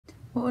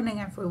Morning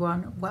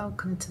everyone,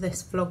 welcome to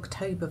this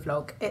Vlogtober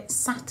vlog. It's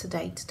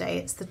Saturday today,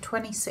 it's the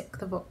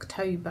 26th of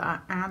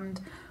October and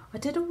I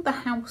did all the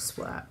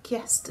housework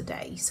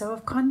yesterday, so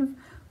I've kind of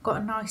got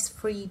a nice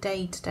free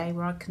day today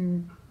where I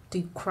can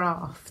do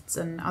crafts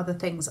and other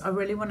things. I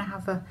really want to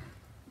have a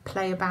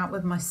play about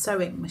with my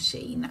sewing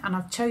machine and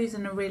I've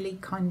chosen a really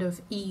kind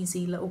of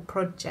easy little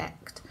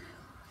project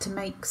to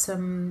make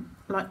some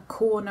like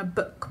corner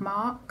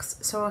bookmarks,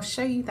 so I'll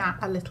show you that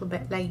a little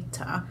bit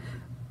later.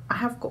 I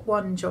have got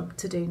one job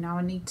to do now.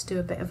 I need to do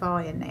a bit of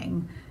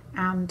ironing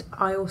and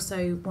I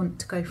also want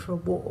to go for a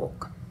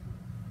walk.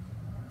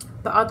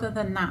 But other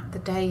than that, the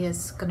day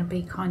is going to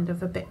be kind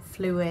of a bit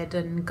fluid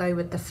and go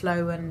with the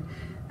flow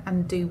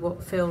and do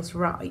what feels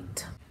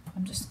right.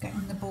 I'm just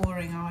getting the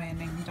boring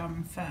ironing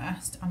done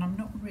first and I'm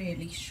not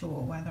really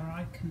sure whether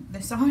I can...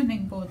 This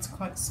ironing board's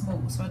quite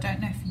small, so I don't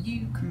know if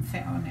you can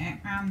fit on it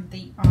and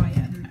the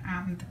iron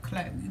and the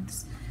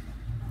clothes.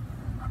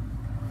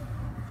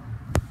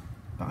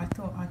 But I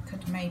thought I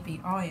could maybe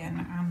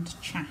iron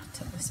and chat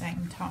at the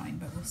same time,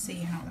 but we'll see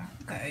how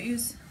that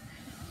goes.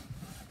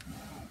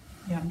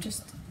 Yeah,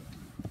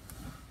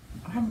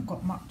 I haven't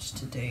got much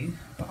to do,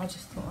 but I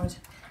just thought I'd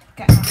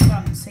get that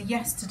done. So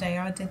yesterday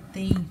I did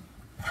the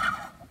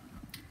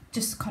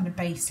just kind of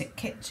basic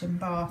kitchen,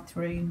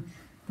 bathroom.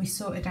 We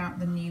sorted out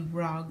the new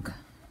rug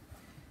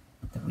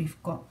that we've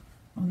got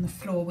on the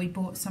floor. We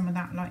bought some of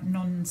that like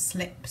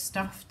non-slip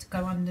stuff to go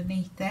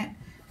underneath it.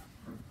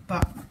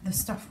 But the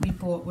stuff we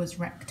bought was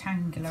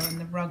rectangular and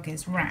the rug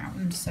is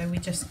round, so we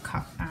just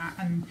cut that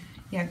and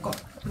yeah,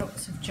 got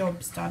lots of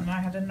jobs done.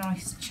 I had a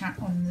nice chat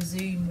on the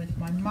Zoom with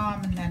my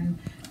mum and then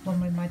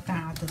one with my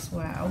dad as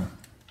well,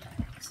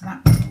 so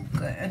that was all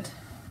good.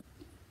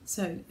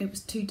 So it was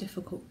too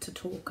difficult to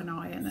talk and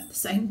iron at the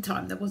same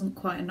time. There wasn't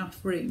quite enough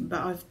room,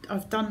 but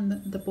I've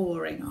done the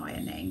boring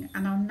ironing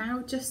and I'm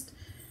now just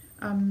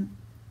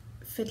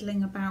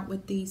fiddling about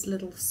with these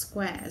little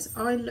squares.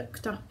 I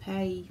looked up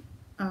a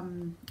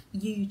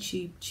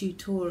YouTube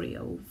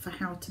tutorial for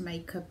how to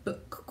make a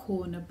book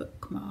corner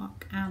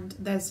bookmark and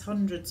there's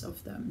hundreds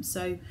of them,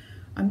 so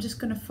I'm just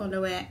going to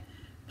follow it,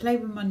 play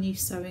with my new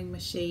sewing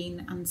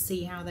machine and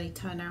see how they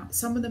turn out.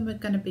 Some of them are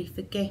going to be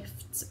for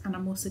gifts and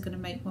I'm also going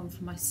to make one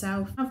for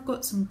myself. I've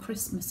got some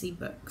Christmassy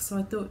books, so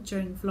I thought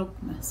during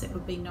Vlogmas it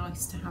would be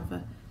nice to have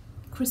a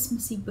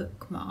Christmassy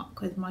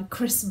bookmark with my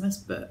Christmas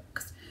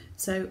books.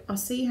 So I'll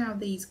see how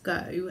these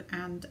go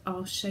and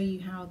I'll show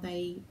you how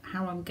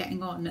I'm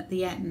getting on at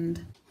the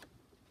end.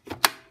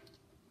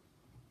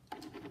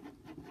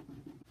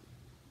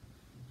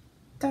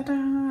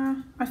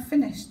 Ta-da! I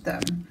finished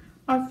them.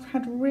 I've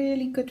had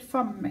really good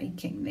fun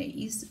making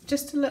these.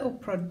 Just a little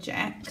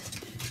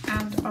project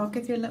and I'll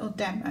give you a little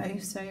demo.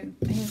 So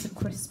here's a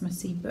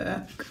Christmassy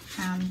book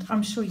and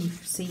I'm sure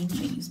you've seen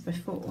these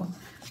before.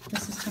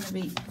 This is going to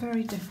be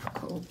very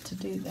difficult to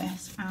do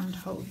this and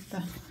hold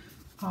the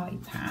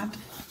iPad.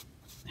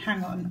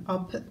 Hang on,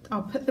 I'll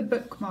put the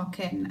bookmark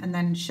in and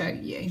then show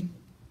you.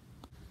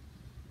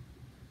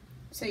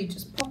 So you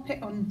just pop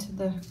it onto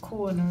the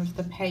corner of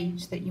the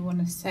page that you want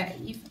to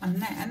save and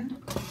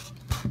then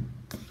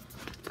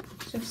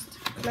just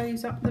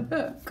close up the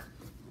book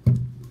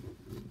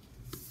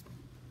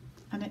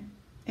and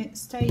it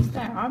stays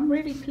there. I'm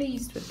really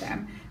pleased with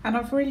them and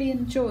I've really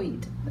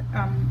enjoyed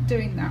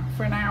doing that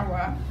for an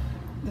hour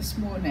this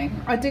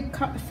morning. I did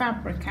cut the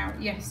fabric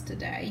out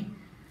yesterday.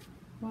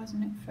 Why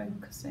isn't it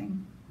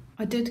focusing?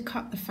 I did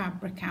cut the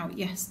fabric out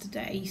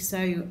yesterday,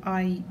 so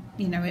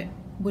it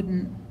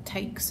wouldn't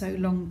take so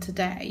long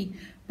today.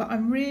 But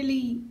I've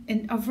really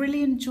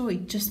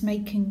enjoyed just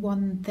making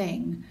one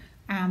thing,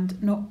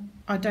 and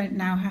I don't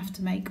now have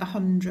to make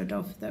 100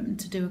 of them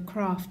to do a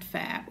craft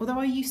fair. Although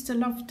I used to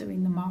love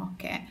doing the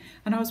market,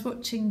 and I was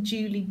watching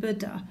Julie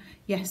Buddha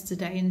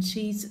yesterday, and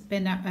she's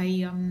been at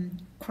a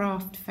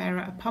craft fair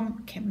at a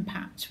pumpkin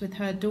patch with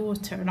her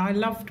daughter, and I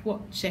loved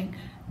watching.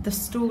 The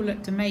stall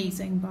looked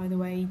amazing, by the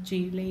way,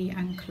 Julie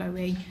and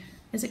Chloe.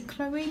 Is it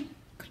Chloe?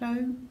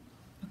 Chloe?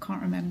 I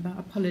can't remember,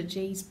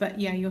 apologies. But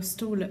yeah, your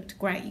stall looked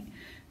great.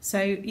 So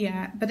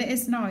yeah, but it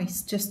is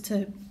nice just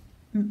to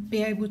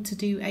be able to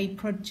do a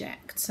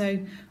project. So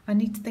I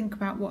need to think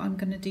about what I'm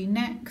going to do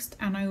next,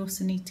 and I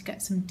also need to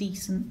get some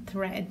decent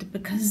thread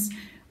because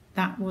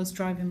that was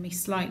driving me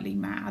slightly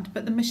mad.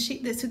 But the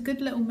machine, it's a good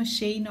little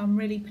machine. I'm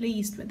really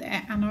pleased with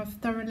it and I've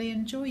thoroughly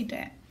enjoyed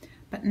it.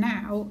 But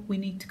now we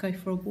need to go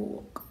for a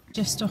walk.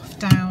 Just off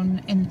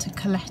down into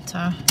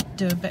Coletta,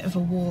 do a bit of a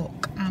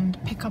walk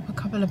and pick up a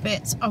couple of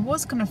bits. I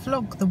was going to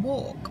vlog the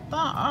walk,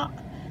 but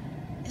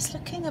it's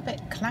looking a bit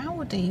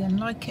cloudy and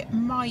like it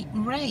might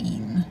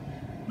rain.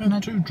 We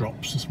had 2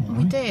 drops this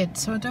morning. We did,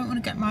 so I don't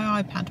want to get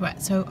my iPad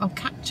wet, so I'll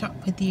catch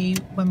up with you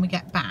when we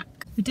get back.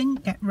 We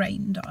didn't get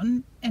rained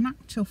on. In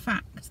actual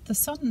fact, the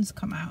sun's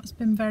come out. It's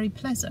been very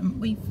pleasant.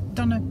 We've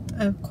done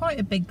quite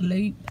a big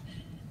loop,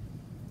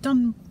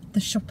 done the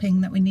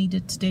shopping that we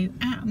needed to do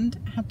and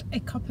had a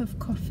cup of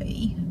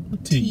coffee or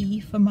tea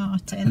for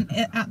Martin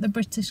at the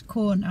British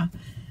Corner,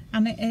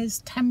 and it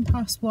is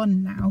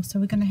 1:10 now, so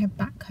we're going to head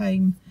back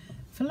home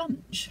for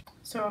lunch.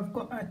 So I've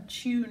got a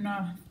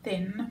tuna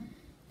thin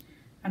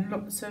and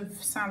lots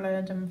of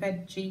salad and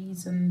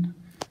veggies and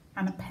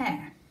a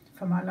pear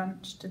for my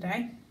lunch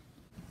today.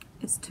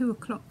 It's 2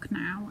 o'clock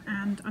now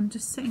and I'm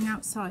just sitting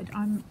outside.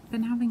 I've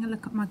been having a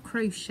look at my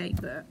crochet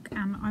book,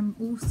 and I'm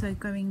also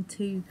going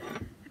to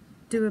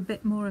do a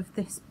bit more of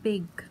this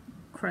big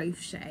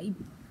crochet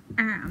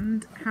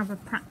and have a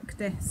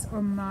practice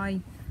on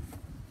my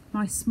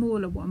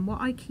smaller one.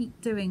 What I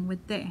keep doing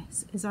with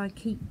this is I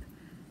keep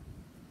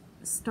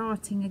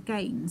starting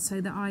again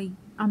so that I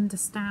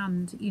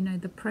understand, you know,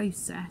 the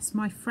process.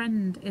 My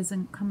friend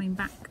isn't coming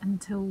back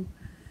until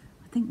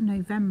I think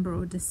November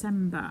or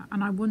December,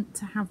 and I want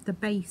to have the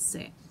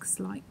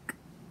basics, like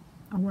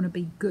I want to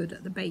be good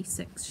at the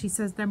basics. She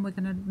says then we're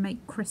going to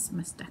make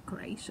Christmas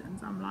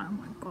decorations. I'm like, oh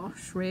my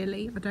gosh,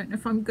 really? I don't know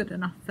if I'm good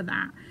enough for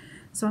that.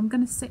 So I'm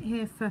going to sit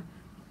here for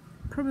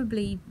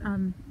probably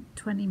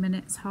 20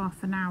 minutes,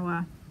 half an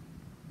hour,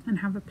 and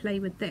have a play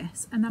with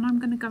this, and then I'm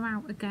going to go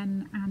out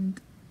again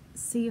and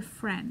see a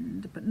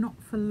friend, but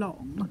not for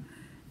long,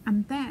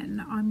 and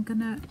then I'm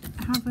gonna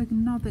have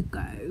another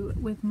go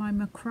with my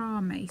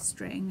macrame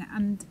string.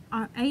 And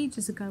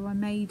ages ago I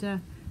made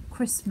a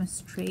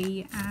Christmas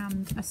tree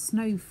and a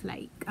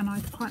snowflake, and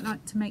I'd quite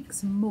like to make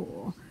some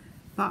more,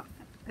 but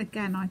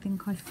again I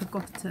think I've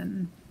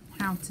forgotten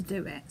how to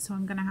do it, so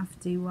I'm gonna have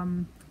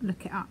to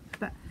look it up.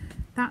 But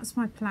that's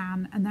my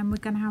plan, and then we're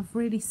gonna have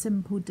really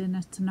simple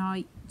dinner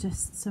tonight,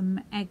 just some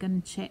egg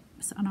and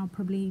chips, and I'll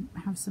probably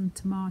have some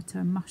tomato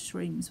and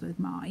mushrooms with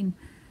mine.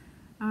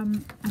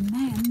 And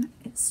then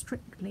it's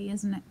Strictly,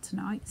 isn't it,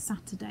 tonight,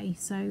 Saturday,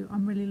 so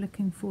I'm really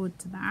looking forward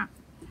to that.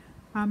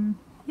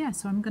 Yeah,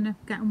 so I'm going to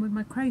get on with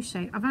my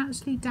crochet. I've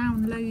actually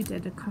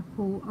downloaded a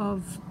couple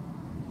of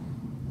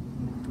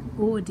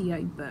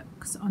audio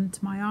books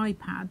onto my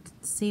iPad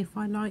to see if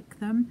I like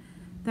them.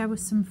 There were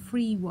some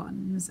free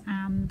ones,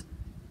 and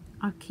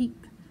I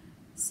keep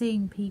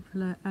seeing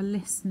people are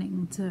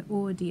listening to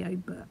audio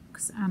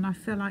books, and I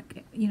feel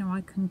like, you know,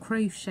 I can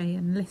crochet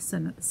and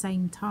listen at the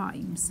same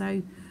time,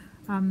 so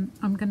I'm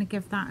going to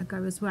give that a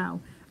go as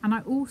well. And I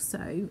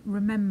also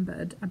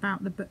remembered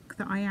about the book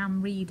that I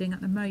am reading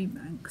at the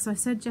moment, because I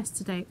said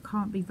yesterday it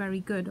can't be very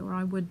good or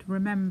I would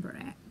remember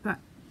it, but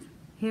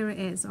here it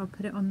is. I'll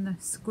put it on the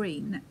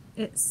screen.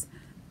 It's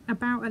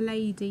about a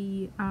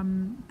lady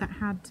that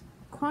had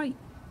quite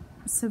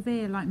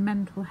severe like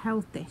mental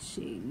health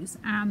issues,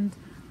 and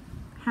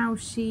how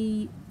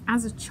she,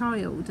 as a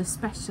child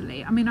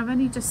especially, I mean I've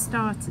only just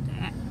started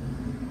it,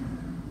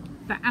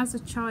 but as a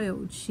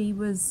child she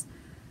was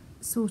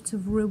sort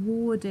of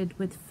rewarded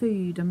with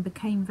food and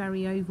became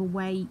very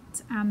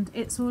overweight, and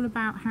it's all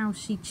about how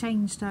she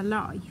changed her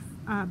life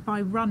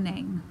by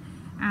running.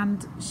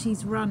 And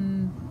she's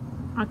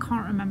run, I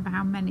can't remember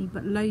how many,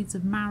 but loads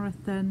of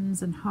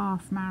marathons and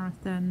half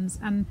marathons,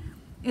 and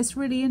it's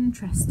really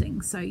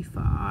interesting so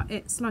far.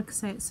 It's like I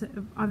say, it's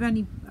I've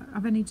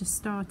only just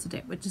started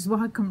it, which is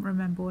why I couldn't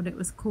remember what it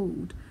was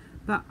called,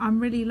 but I'm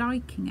really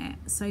liking it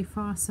so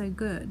far. So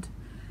good.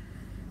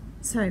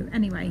 So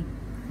anyway,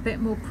 bit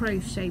more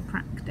crochet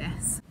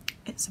practice.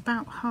 It's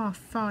about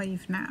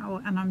 5:30 now,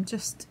 and I'm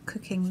just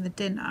cooking the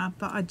dinner,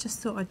 but I just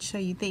thought I'd show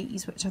you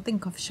these, which I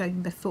think I've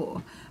shown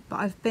before, but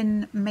I've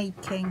been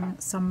making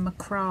some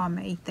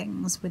macrame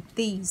things with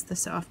these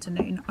this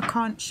afternoon. I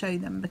can't show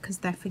them because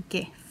they're for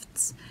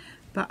gifts,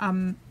 but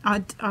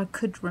I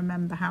could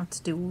remember how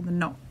to do all the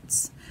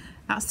knots.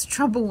 That's the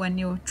trouble when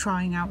you're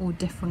trying out all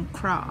different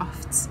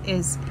crafts,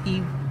 is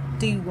you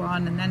do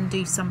one and then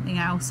do something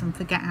else and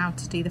forget how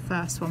to do the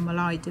first one. Well,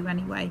 I do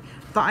anyway,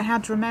 but I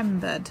had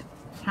remembered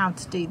how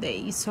to do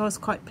these, so I was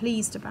quite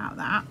pleased about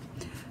that.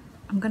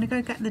 I'm going to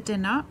go get the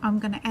dinner. I'm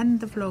going to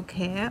end the vlog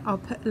here. I'll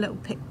put a little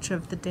picture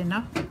of the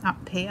dinner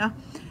up here,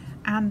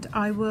 and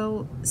I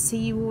will see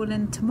you all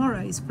in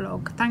tomorrow's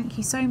vlog. Thank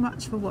you so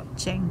much for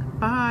watching.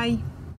 Bye.